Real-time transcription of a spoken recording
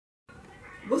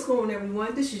What's going on,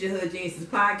 everyone? This is your Hood Geniuses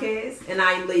podcast, and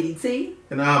I'm Lady T.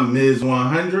 And I'm Ms.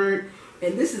 100.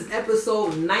 And this is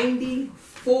episode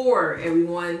 94,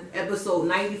 everyone. Episode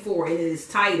 94, and it is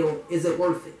titled, Is It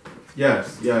Worth It?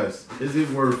 Yes. Is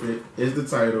it worth it? Is the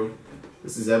title.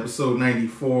 This is episode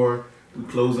 94. We're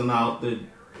closing out the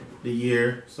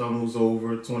year. It's almost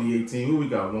over. 2018. What we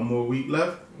got? One more week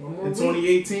left in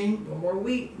 2018? One more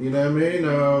week. You know what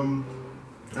I mean?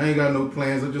 I ain't got no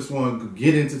plans. I just want to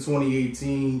get into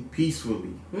 2018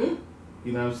 peacefully. You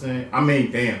know what I'm saying? I mean,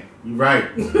 damn, you're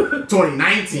right.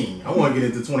 2019. I want to get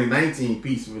into 2019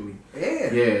 peacefully.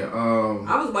 Yeah.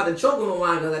 I was about to choke on the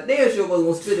wine because I damn sure was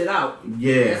going to spit it out.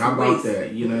 Yeah, That's how about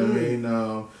that? You know what I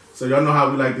mean? So y'all know how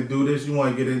we like to do this. You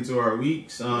want to get into our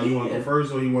weeks? You want to go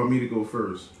first or you want me to go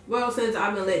first? Well, since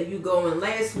I've been letting you go, and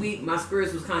last week my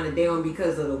spirits was kind of down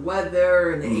because of the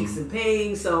weather and the aches and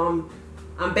pains, so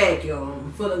I'm back, y'all.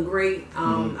 I'm feeling great.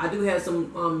 I do have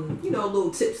some,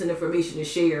 little tips and information to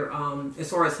share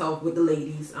as far as health with the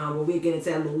ladies. We'll get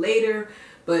into that a little later.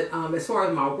 But as far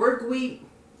as my work week,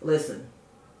 listen,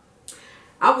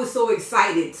 I was so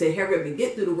excited to hurry up and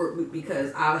get through the work week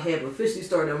because I have officially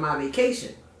started on my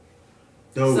vacation.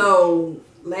 Dope. So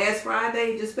last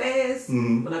Friday just passed.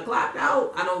 When I clocked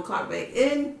out, I don't clock back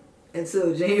in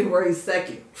until January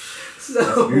 2nd. So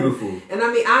that's beautiful. And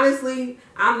I mean, honestly,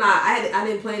 I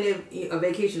didn't plan a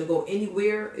vacation to go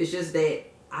anywhere. It's just that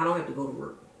I don't have to go to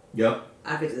work. Yep.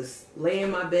 I could just lay in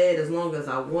my bed as long as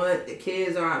I want. The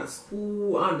kids are out of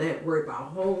school. I don't have to worry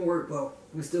about homework, but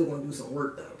we're still going to do some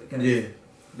work though. Because yeah,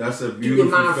 that's a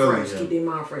beautiful feeling. Keep their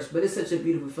mind fresh. But it's such a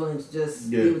beautiful feeling to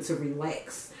just be able to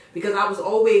relax. Because I was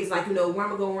always like, where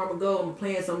I'm going to go. I'm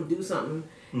planning something, do something.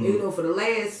 And, for the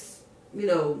last,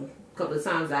 couple of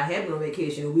times I have been on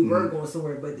vacation, we were going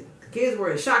somewhere, but the kids were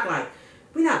in shock, like,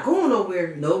 we're not going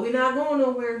nowhere. No, we're not going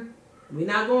nowhere. We're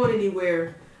not going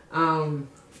anywhere. So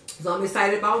I'm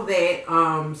excited about that.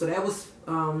 So that was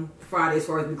Friday as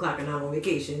far as me clocking out on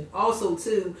vacation. Also,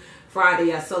 too,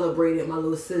 Friday I celebrated my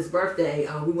little sis' birthday.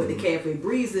 We went to Cafe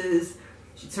Breezes.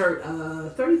 She turned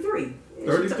 33.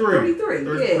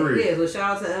 33. Yeah. So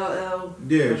shout out to LL.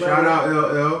 Yeah, shout out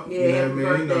LL. Yeah, happy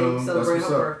birthday. Celebrate her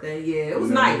birthday. Yeah, it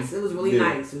was nice. It was really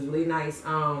nice. It was really nice.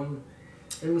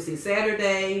 Let me see.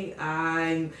 Saturday,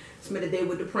 I spent the day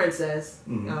with the princess.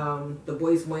 The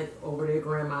boys went over to their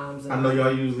grandmom's. I know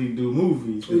y'all usually do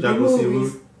movies. Did y'all go see a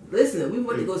movie? Listen, we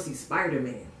went to go see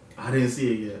Spider-Man. I didn't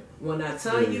see it yet. When I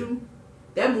tell you,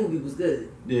 that movie was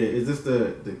good. Yeah, is this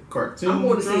the cartoon? I'm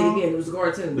going to say it again. It was a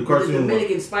cartoon. The cartoon. The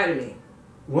Dominican Spider-Man.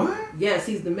 What? Yes,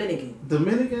 he's Dominican.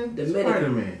 Dominican?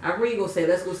 Spider-Man. I really gonna say,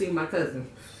 let's go see my cousin.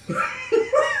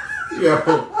 Yo,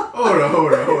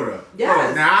 hold on.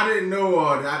 Yes. Now, I didn't know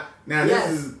all that. Now, this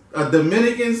is a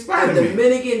Dominican Spider-Man. A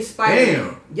Dominican Spider-Man.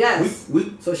 Damn. Yes.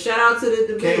 We so shout out to the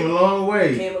Dominican. Came a long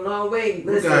way. Listen.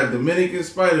 We got a Dominican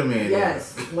Spider-Man.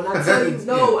 Yes. When I tell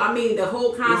you, I mean, the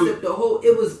whole concept,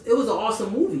 it was an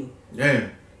awesome movie.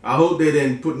 Damn. I hope they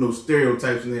didn't put no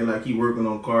stereotypes in there like he working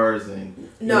on cars and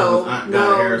got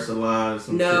a hair salon or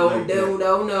some shit like that.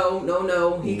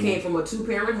 No. He came from a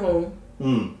 2-parent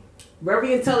home.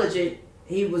 Very intelligent.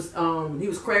 He was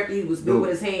crafty. He was good with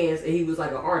his hands, and he was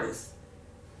like an artist.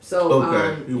 So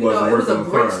it was a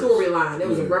great storyline. It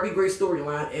was a very great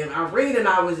storyline. And Irene and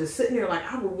I was just sitting there like,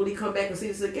 I would really come back and see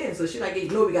this again. So she like, we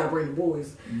gotta bring the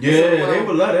boys. Yeah, so, they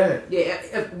would love that. Yeah,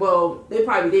 they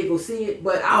probably did go see it,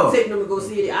 but I'll take them to go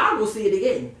see it. I'll go see it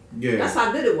again. Yeah, that's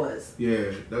how good it was.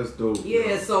 Yeah, that's dope.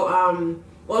 Yeah, so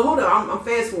well, hold on, I'm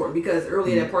fast forwarding because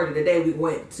earlier that part of the day we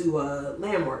went to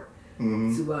Landmark.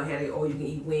 To had all you can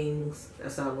eat wings.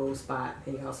 That's our little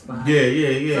hangout spot.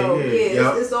 Yeah. So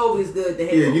it's always good to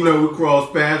have. Yeah, we cross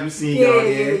paths. We seen y'all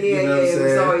there. You know what I'm saying? We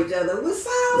saw each other. What's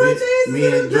up, me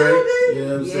and Drake. You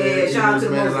know what I'm saying? Yeah, shout out to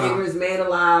the most ignorant man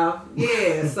alive.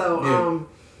 Yeah, so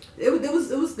it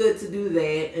was good to do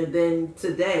that. And then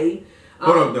today,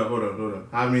 hold up.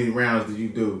 How many rounds did you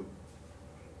do?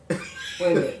 Wait a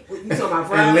minute. You talking about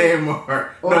Friday? At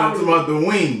Landmark. No, I'm talking about the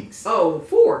wings. Oh,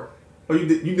 4. Oh, you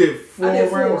did 4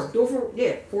 rounds?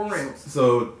 4 rounds.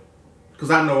 So, because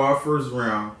I know our first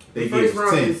round, they gave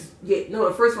us 10.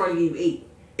 The first round you gave 8.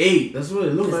 8? That's what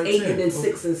it looks like. 8 and then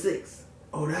 6 and 6.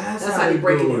 Oh, that's how they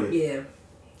break it. Yeah.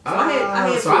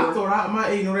 So I thought my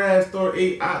ignorant ass thought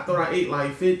I ate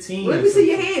like 15. Let me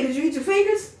see your hand. Did you eat your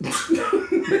fingers?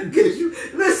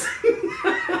 Listen.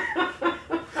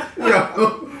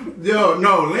 Yo,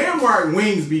 no, Landmark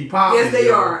wings be popping. Yes, they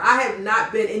are. I have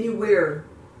not been anywhere.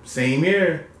 Same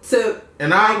here.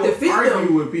 And I will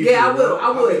argue with people. Yeah, I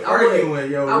would.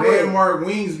 Landmark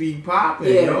wings be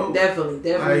popping. Yeah, yo. definitely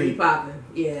be popping.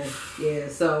 Yeah.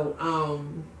 So,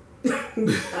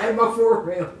 I had my 4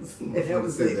 rounds, and that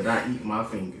was it. Did I eat my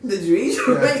fingers? Did you eat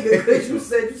your fingers? Because you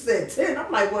said 10.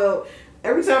 I'm like, well,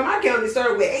 every time I count, it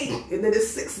started with 8, and then it's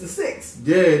 6 and 6.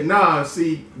 Yeah, nah,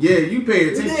 see, yeah, you pay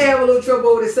attention. You did have a little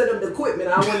trouble with set up the equipment.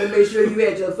 I wanted to make sure you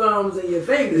had your thumbs and your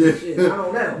fingers and shit. I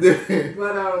don't know.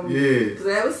 But, yeah. So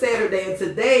that was Saturday, and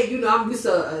today, you know, I'm used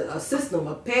to a system,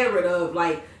 a pattern of,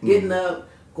 like, getting up,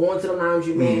 going to the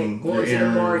laundromat, going to the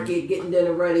market, getting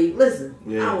dinner ready. Listen,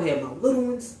 I don't have my little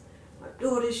ones. My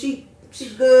daughter, she's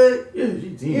good. Yeah, she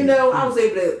did. You know, I was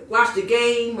able to watch the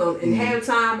game in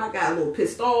halftime. I got a little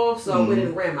pissed off, so I went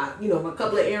and ran my, my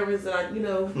couple of errands that I,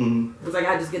 was like,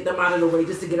 I just get them out of the way,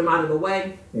 just to get them out of the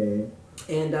way.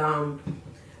 And I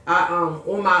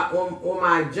on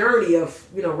my journey of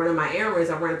running my errands,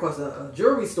 I ran across a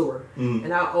jewelry store,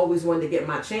 and I always wanted to get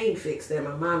my chain fixed that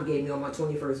my mom gave me on my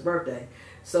 21st birthday.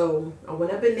 So I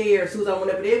went up in there. As soon as I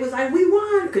went up in there, it was like, we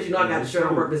won. Because, I got the shirt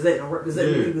I'm representing. I'm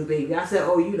representing the Eagles, baby. I said,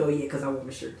 oh, because I want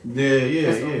my shirt.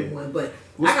 Yeah. One. But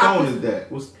what stone is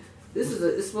that?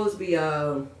 It's supposed to be,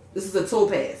 this is a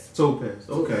topaz. Topaz.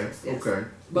 Okay. Topaz, yes. Okay.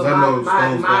 But I know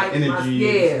stones got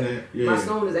energy. My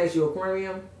stone is actually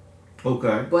aquarium.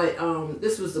 Okay. But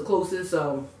this was the closest,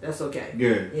 so that's okay.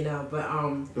 Yeah. But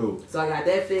so I got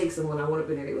that fixed, and when I went up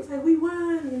in there, it was like, we won,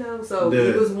 so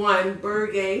it was one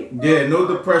bird game. Yeah, no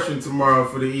depression tomorrow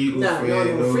for the Eagles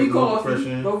fan. No free coffee.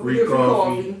 Depression. No free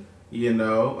coffee.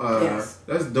 Yes.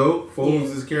 That's dope.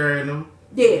 Foles is carrying them.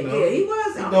 Yeah, he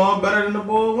was. He's doing better than the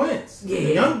boy Wentz. Yeah.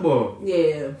 The young boy.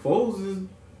 Yeah. Foles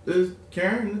is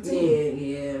carrying the team.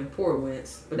 Yeah. Poor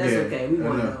Wentz. But that's okay. We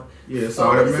won though. Yeah, so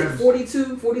what is it,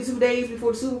 42 days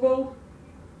before the Super Bowl?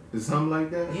 Is something like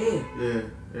that?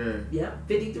 Yeah,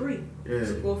 53. Yeah.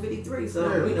 Super Bowl 53. So,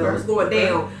 it's going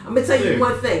down. I'm going to tell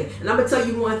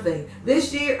you one thing.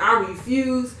 This year, I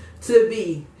refuse to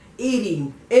be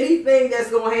eating anything that's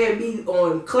going to have me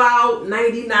on cloud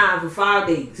 99 for 5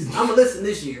 days. I'm going to listen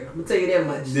this year. I'm going to tell you that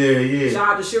much. Yeah.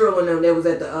 Shout out to Cheryl and them that was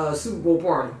at the Super Bowl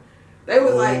party. They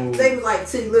was like,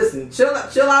 T, listen, chill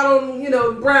out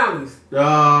on, brownies. Oh,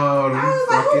 I was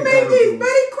like, who made these?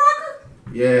 Betty Crocker?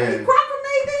 Yeah. Betty Crocker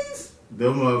made these?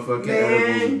 Them motherfucking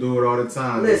edibles do it all the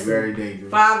time. Listen, they're very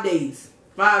dangerous. 5 days.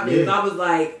 5 days. Yeah. I was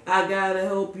like, I gotta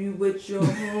help you with your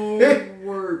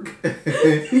homework.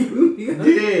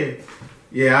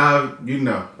 Yeah, I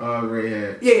already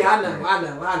had. Yeah, I know.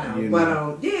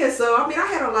 But so I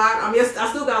had a lot. I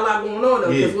still got a lot going on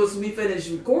though. Because once we finish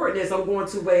recording this, I'm going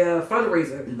to a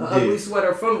fundraiser, an ugly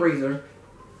sweater fundraiser.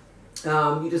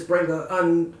 You just bring an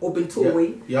unopened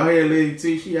toy. Y'all hear Lady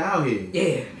T? She out here.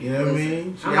 Yeah. You know what I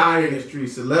mean? She out here in the street,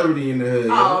 celebrity in the hood.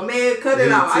 Oh man, cut it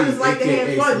out. I just like to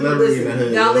have fun.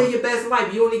 Y'all live your best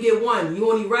life. You only get one. You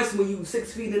only rest when you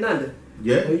 6 feet and under.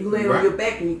 Yeah. When you lay on your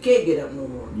back and you can't get up no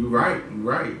more. You right.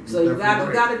 So you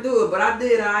gotta do it. But I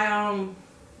did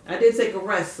take a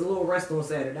little rest on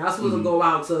Saturday. I was supposed to go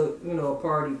out to a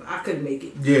party, but I couldn't make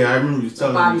it. Yeah, I remember you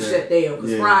telling me that. My body shut down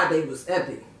because Friday was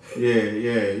epic. Yeah.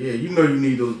 You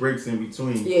need those breaks in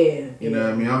between. Yeah. You know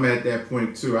what I mean? I'm at that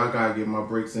point too. I gotta get my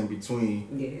breaks in between.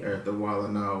 Yeah. At the while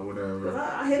now, whatever.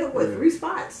 I hit up with 3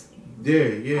 spots.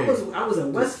 Yeah. I was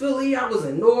in West Philly. I was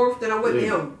in North. Then I went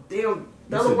down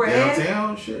Delaware Ave.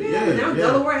 Downtown shit. Yeah.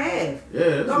 Delaware Ave.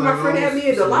 Yeah. My friend had me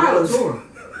in Delilah's.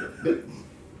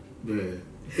 Yeah.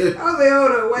 I was like,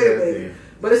 hold on, wait a minute.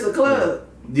 But it's a club.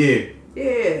 Yeah.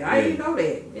 Yeah, I didn't know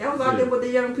that. Yeah, I was out there with the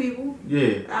young people.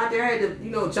 Yeah. Out there, I had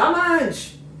to,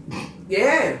 challenge.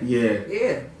 Yeah.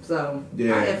 So I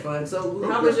had fun. So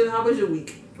how was your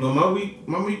week? Well,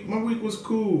 my week was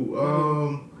cool.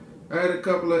 I had a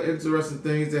couple of interesting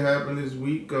things that happened this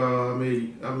week. I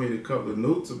made a couple of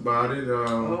notes about it.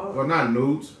 Well, not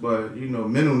notes, but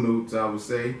mental notes, I would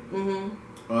say.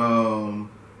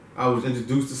 I was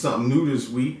introduced to something new this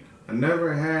week. I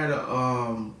never had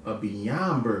a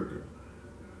Beyond Burger.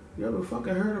 You ever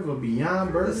fucking heard of a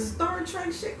Beyond Burger? This Star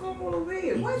Trek shit going on over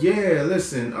here. What? Yeah,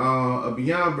 listen, a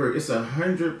Beyond Burger, it's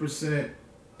 100%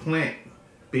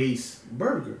 plant-based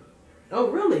burger. Oh,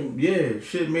 really? Yeah,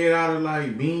 shit made out of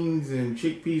like beans and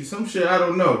chickpeas, some shit, I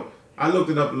don't know. I looked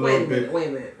it up a little bit. Wait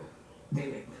a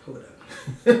minute. Hold up.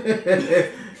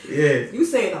 Yeah. You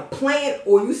saying a plant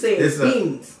or you saying it's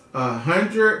beans?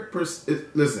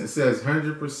 100%. Listen, it says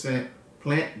 100%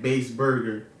 plant-based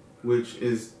burger, which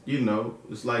is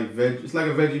it's like it's like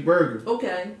a veggie burger.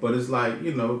 Okay. But it's like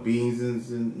beans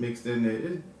and mixed in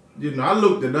it. I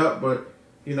looked it up, but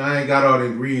I ain't got all the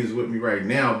ingredients with me right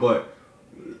now. But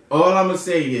all I'm gonna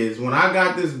say is when I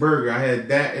got this burger, I had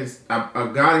that. I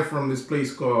got it from this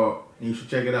place called, and you should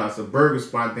check it out. It's a burger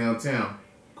spot downtown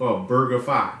called Burger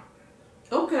 5.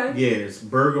 Okay. Yeah, it's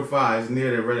Burger 5. It's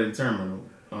near the Reading Terminal.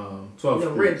 12th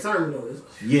Street. Red Terminal is.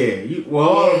 Yeah,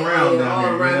 all around down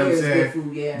there. You know what I'm saying?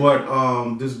 Food, yeah.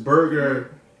 But this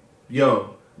burger,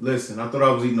 yo, listen, I thought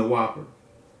I was eating a Whopper.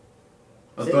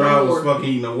 I thought I was fucking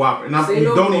eating a Whopper. And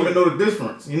you don't even know the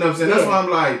difference. You know what I'm saying? That's why I'm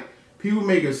like, people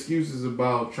make excuses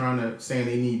about saying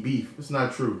they need beef. It's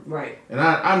not true. Right. And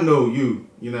I know you.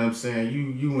 You know what I'm saying?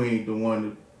 You ain't the one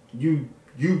that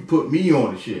you put me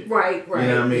on the shit. Right. You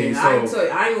know what I mean? Yeah, so,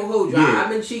 I ain't gonna hold you. I've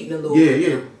been cheating a little bit.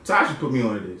 Yeah. Tasha put me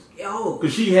on this. Oh.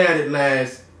 Because she had it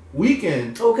last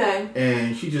weekend. Okay.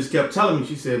 And she just kept telling me,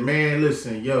 she said, man,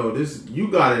 listen, yo, you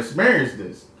gotta experience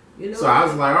this. You know, so I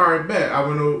was like, all right, bet.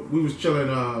 We was chilling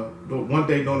one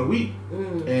day during the week,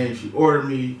 and she ordered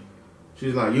me.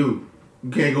 She's like, you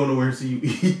can't go nowhere until you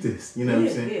eat this. You know what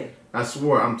I'm saying? Yeah. I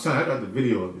swore, I'm telling you, I got the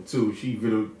video of it too. She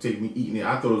videotaped me eating it.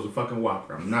 I thought it was a fucking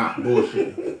Whopper. I'm not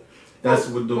bullshitting. That's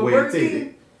what the way it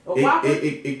tasted.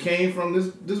 It came from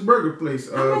this burger place.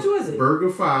 How much was it?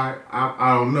 Burger Fi.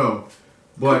 I don't know,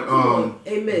 but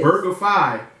Burger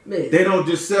Fi. They don't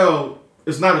just sell.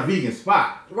 It's not a vegan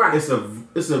spot. Right. It's a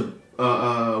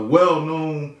well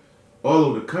known all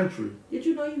over the country. Did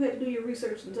you know you had to do your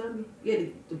research and tell me? Yeah,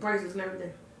 the prices and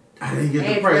everything. I didn't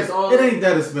get the price. It ain't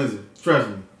that expensive. Trust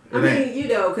me. I mean, you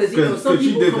know, because some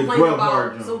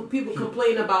people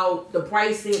complain about the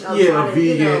pricing of vegan,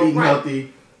 eating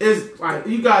healthy.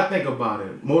 You gotta think about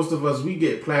it. Most of us, we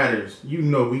get platters. You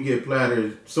know, we get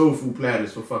platters, soul food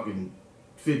platters for fucking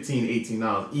 $15,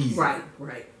 $18 easy.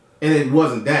 Right. And it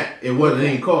wasn't that. It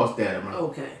didn't cost that amount.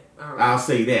 Okay. All right. I'll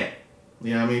say that.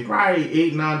 You know what I mean? Probably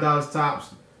 $8, $9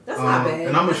 tops. That's not bad.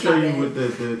 And I'm gonna show you with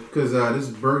because this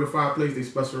Burger Fi place, they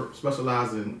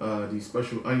specialize in these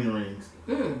special onion rings,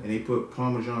 and they put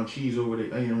Parmesan cheese over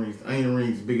the onion rings. The onion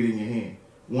rings bigger than your hand.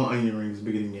 One onion ring is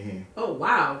bigger than your hand. Oh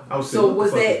wow! I was saying, so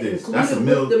was that included? That's a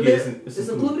meal. Yes, it's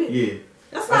included. Yeah,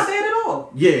 that's not bad at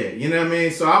all. Yeah, you know what I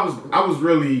mean. So I was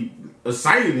really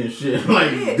excited and shit. Like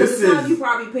this is you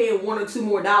probably paying $1 or $2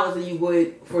 more than you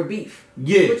would for beef.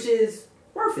 Yeah, which is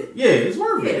worth it. Yeah, it's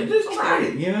worth it. Just try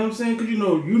it. You know what I'm saying? Because you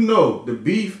know the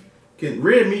beef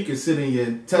red meat can sit in your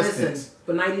intestines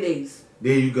for 90 days.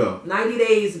 There you go. 90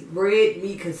 days red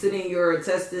meat can sit in your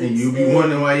intestines. And you'll be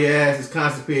wondering why your ass is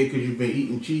constipated because you've been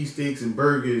eating cheesesteaks and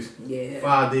burgers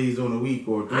 5 days on a week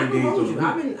or 3 days on a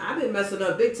week. I've been messing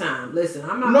up big time. Listen,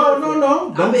 I'm not.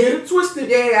 No. Don't get it twisted.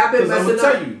 Yeah, I've been messing up.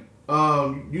 I'm gonna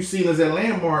tell you. You seen us at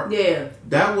Landmark. Yeah.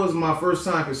 That was my first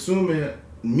time consuming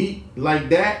meat like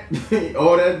that.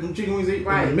 All that chicken wings ate in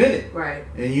a minute. Right.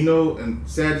 And you know, and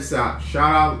sad to say,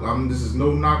 shout out. This is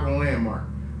no knock on Landmark.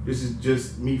 This is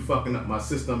just me fucking up my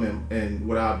system and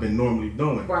what I've been normally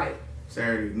doing. Right.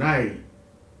 Saturday night,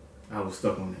 I was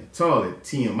stuck on that toilet.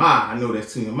 TMI. I know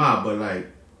that's TMI, but like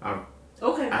I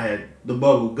had the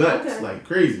bubble guts like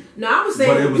crazy. No, I was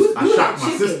saying, but I shocked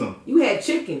my system. You had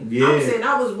chicken. Yeah. I was saying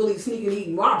I was really sneaking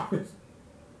eating Whoppers.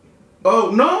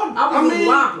 Oh no! I mean,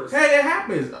 Whoppers. Hey, it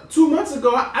happens. 2 months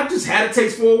ago, I just had a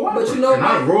taste for a Whopper. But you know, and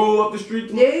I roll up the street.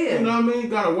 Yeah. You know what I mean?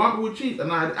 Got a Whopper with cheese,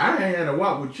 and I ain't had a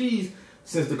Whopper with cheese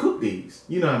since the cook days.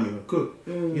 You know what I mean? Cook.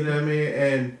 You know what I mean?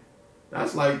 And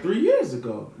that's like 3 years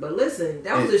ago. But listen,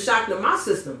 that was a shock to my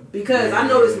system because I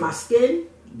noticed my skin.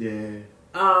 Yeah.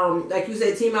 Like you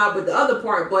said, team out, but the other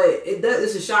part, but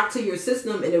it's a shock to your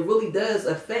system, and it really does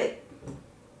affect,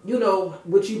 you know,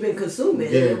 what you've been consuming.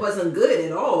 And it wasn't good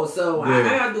at all. So I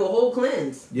gotta do a whole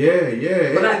cleanse.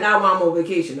 Yeah. But now I'm on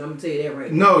vacation. I'm gonna tell you that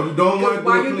right now. No, you don't want to do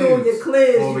while you're doing your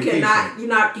cleanse,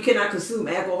 you cannot consume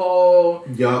alcohol.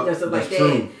 And stuff like that.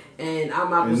 True. And I'm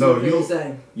not consuming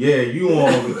you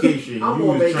on vacation. You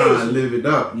was trying to live it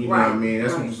up. You know what I mean?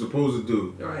 That's what you're supposed to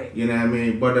do. Right. You know what I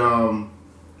mean? But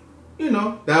you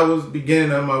know, that was the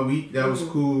beginning of my week. That was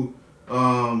cool.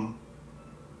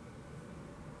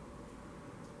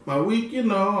 My week, you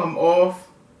know, I'm off.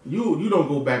 You don't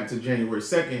go back to January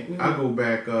 2nd. I go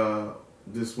back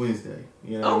this Wednesday.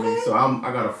 You know what I mean? So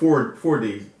I got a four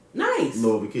days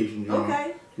little vacation job.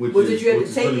 Okay. Did you have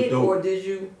to take really it or did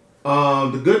you?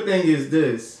 The good thing is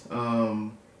this.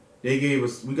 They gave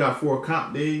us, we got 4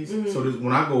 comp days. So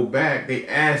when I go back, they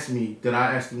asked me, did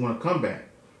I actually want to come back?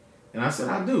 And I said,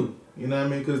 I do. You know what I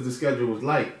mean? Because the schedule was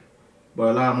light. But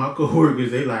a lot of my coworkers,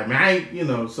 they like, man, I ain't, you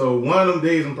know. So one of them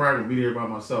days I'm probably going to be there by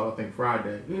myself, I think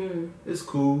Friday. It's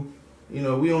cool. You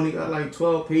know, we only got like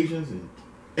 12 patients. And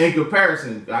in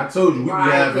comparison, I told you, we be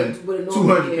having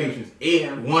 200 patients.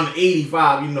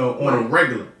 185, you know, on a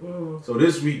regular. So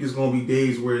this week is going to be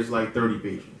days where it's like 30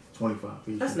 patients, 25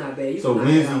 patients. That's not bad. So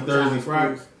Wednesday, Thursday,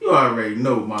 Friday, you already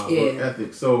know my work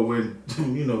ethic. So when,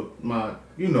 you know,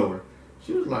 you know her.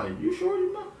 She was like, you sure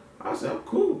you know? I said, I'm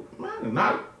cool. Man,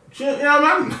 not You know what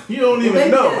I mean? You don't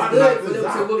even know. That's good for them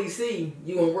to really see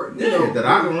you gonna work. You know, that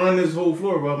I can run this whole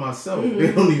floor by myself.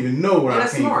 They don't even know where I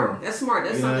came from. That's smart.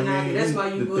 That's something I do. That's why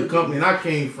you the company that I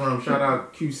came from. Shout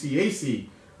out QCAC.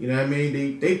 You know what I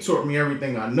mean? They taught me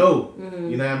everything I know.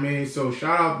 You know what I mean? So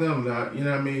shout out them. You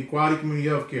know what I mean? Quality community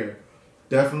healthcare.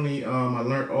 Definitely. I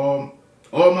learned all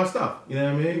my stuff. You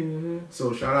know what I mean?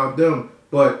 So shout out them.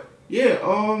 But yeah.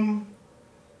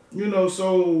 You know,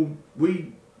 so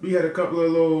we had a couple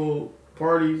of little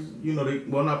parties, you know,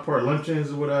 not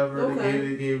luncheons or whatever. Okay.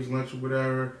 They gave us lunch or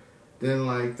whatever. Then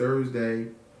like Thursday,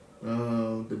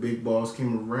 the big boss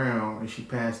came around and she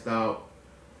passed out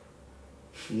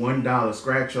 $1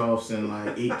 scratch offs and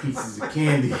like 8 pieces of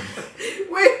candy.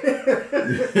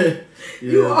 Wait.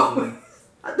 You always,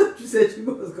 I thought you said you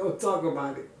was gonna talk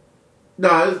about it.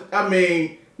 No,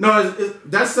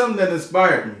 that's something that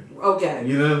inspired me. Okay.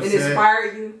 You know what I'm saying? It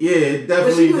inspired you? Yeah, it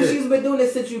definitely did. She's been doing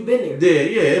this since you've been there.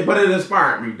 Yeah, but it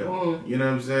inspired me though. You know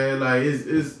what I'm saying? Like it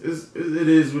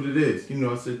is what it is. You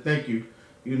know, I said thank you.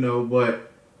 You know,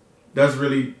 but that's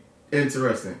really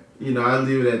interesting. You know, I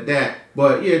leave it at that.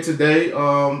 But yeah, today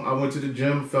I went to the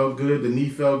gym, felt good. The knee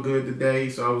felt good today,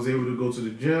 so I was able to go to the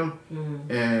gym,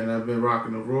 and I've been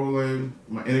rocking and rolling.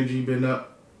 My energy been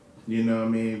up. You know what I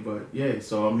mean? But yeah,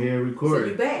 so I'm here recording.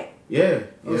 So you back? Yeah.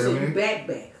 Oh, so you back.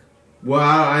 Well,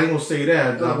 I ain't gonna say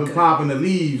that. Okay. I've been popping the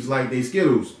leaves like they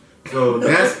Skittles. So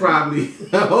that's probably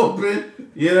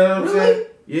open. You know what I'm saying?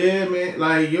 Yeah, man.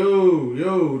 Like,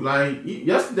 yo, like,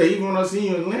 yesterday, even when I seen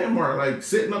you in Landmark, like,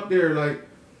 sitting up there, like,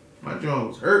 my jaw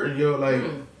was hurting, yo, like,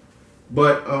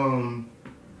 but,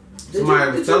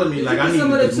 somebody was telling me, like, I need to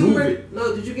move it.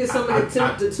 No, did you get some of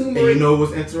the turmeric? And you know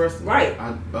what's interesting? Right.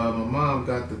 My mom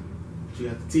got the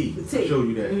tea. The tea. I showed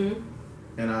you that.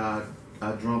 And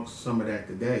I drank some of that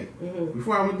today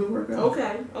before I went to work out.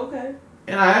 Okay.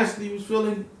 And I actually was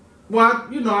feeling, well,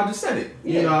 I just said it.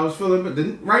 Yeah. You know, I was feeling, but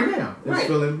right now, it's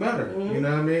feeling better. You know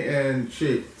what I mean? And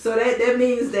shit. So that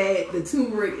means that the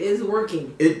turmeric is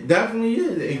working. It definitely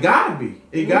is. It gotta be.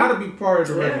 It gotta be part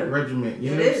of the regiment. You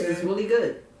know what I'm saying? It's really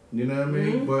good. You know what I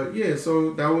mean? But yeah,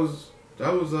 so that was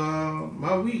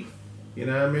my week. You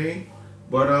know what I mean?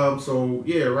 But so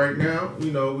yeah, right now,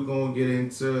 you know, we're gonna get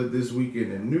into this week in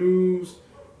the news,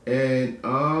 and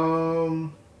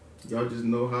y'all just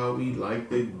know how we like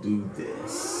to do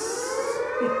this.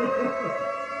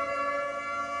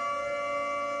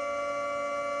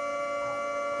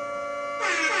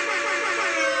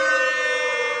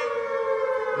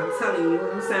 I'm telling you,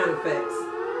 them sound effects.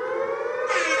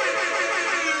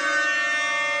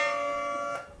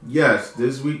 Yes,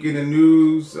 this week in the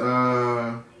news,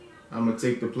 I'm going to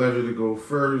take the pleasure to go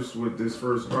first with this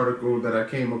first article that I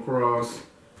came across.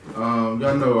 Y'all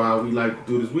know how we like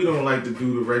to do this. We don't like to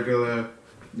do the regular,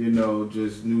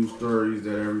 just news stories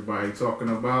that everybody talking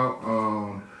about.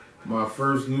 My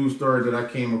first news story that I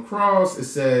came across, it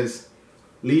says,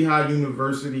 Lehigh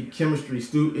University chemistry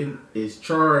student is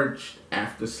charged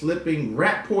after slipping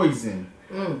rat poison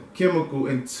chemical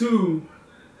into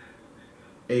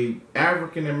a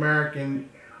African-American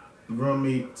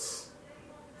roommate's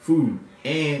food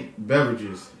and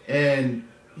beverages, and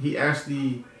he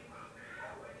actually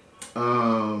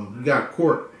got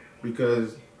caught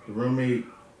because the roommate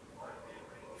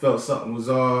felt something was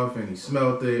off and he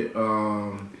smelled it.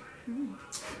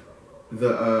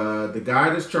 The guy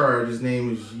that's charged, his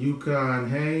name is Yukon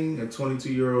Hang, a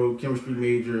 22-year-old chemistry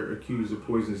major accused of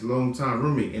poisoning his longtime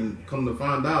roommate, and come to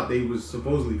find out they was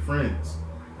supposedly friends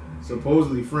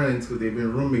because they've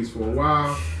been roommates for a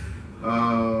while.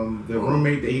 The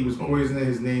roommate that he was poisoning,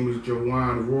 his name is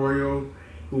Joanne Royal,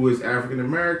 who is African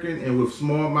American, and with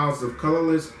small amounts of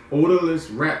colorless,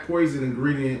 odorless rat poison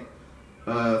ingredient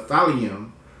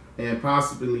thallium and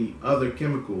possibly other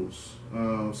chemicals.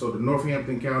 So the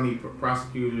Northampton County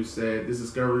prosecutors said this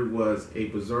discovery was a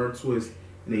bizarre twist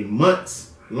in a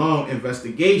months-long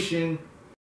investigation